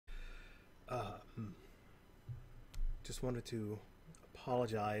Just wanted to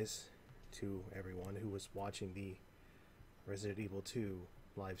apologize to everyone who was watching the Resident Evil 2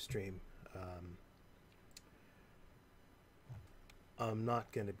 live stream. Um, I'm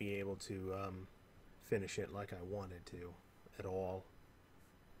not going to be able to finish it like I wanted to at all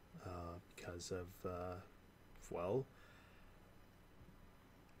because of, well,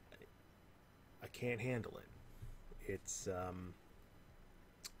 I can't handle it. It's the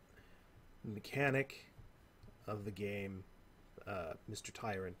mechanic of the game, Mr.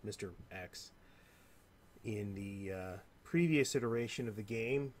 Tyrant, Mr. X. In the previous iteration of the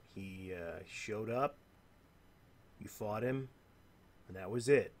game, he showed up, you fought him, and that was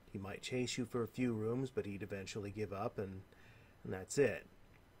it. He might chase you for a few rooms, but he'd eventually give up, and that's it.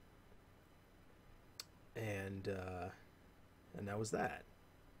 And and that was that.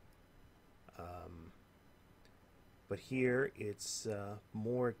 Um, but here it's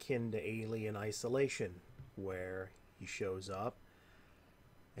more akin to Alien Isolation, where he shows up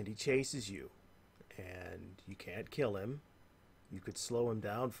and he chases you, and you can't kill him. You could slow him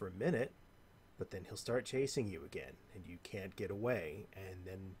down for a minute, but then he'll start chasing you again, and you can't get away. And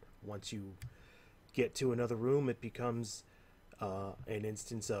then once you get to another room, it becomes an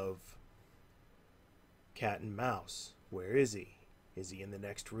instance of cat and mouse. Where is he? Is he in the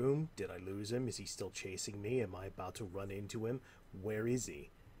next room? Did I lose him? Is he still chasing me? Am I about to run into him? Where is he?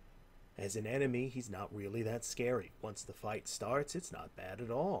 As an enemy, he's not really that scary. Once the fight starts, it's not bad at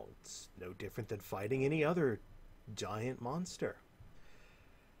all. It's no different than fighting any other giant monster.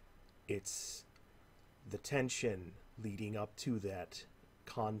 It's the tension leading up to that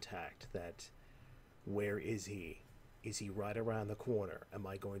contact, that where is he? Is he right around the corner? Am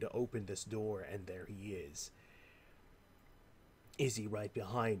I going to open this door and there he is? Is he right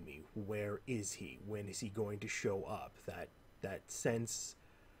behind me? Where is he? When is he going to show up? That sense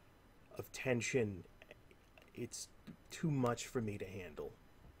of tension, it's too much for me to handle.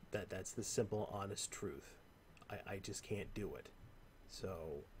 That's the simple, honest truth. I just can't do it.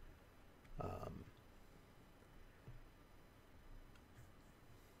 So, um,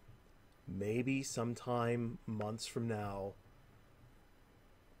 maybe sometime months from now,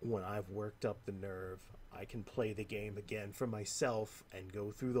 when I've worked up the nerve, I can play the game again for myself and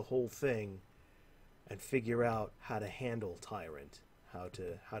go through the whole thing and figure out how to handle Tyrant, how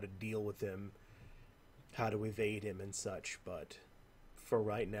to deal with him, how to evade him and such. But for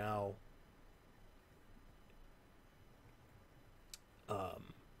right now,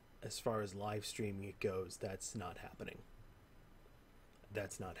 um, as far as live streaming it goes, that's not happening.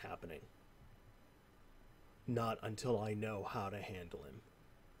 That's not happening. Not until I know how to handle him.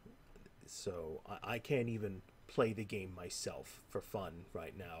 So I can't even play the game myself for fun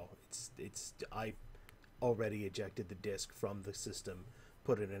right now. I already ejected the disc from the system,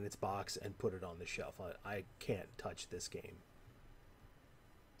 put it in its box, and put it on the shelf. I can't touch this game.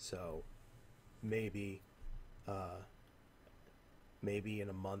 So maybe uh, maybe in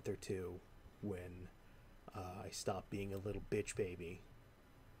a month or two, when I stop being a little bitch baby,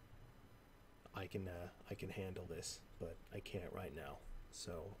 I can handle this, but I can't right now.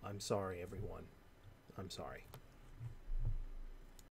 So I'm sorry, everyone. I'm sorry.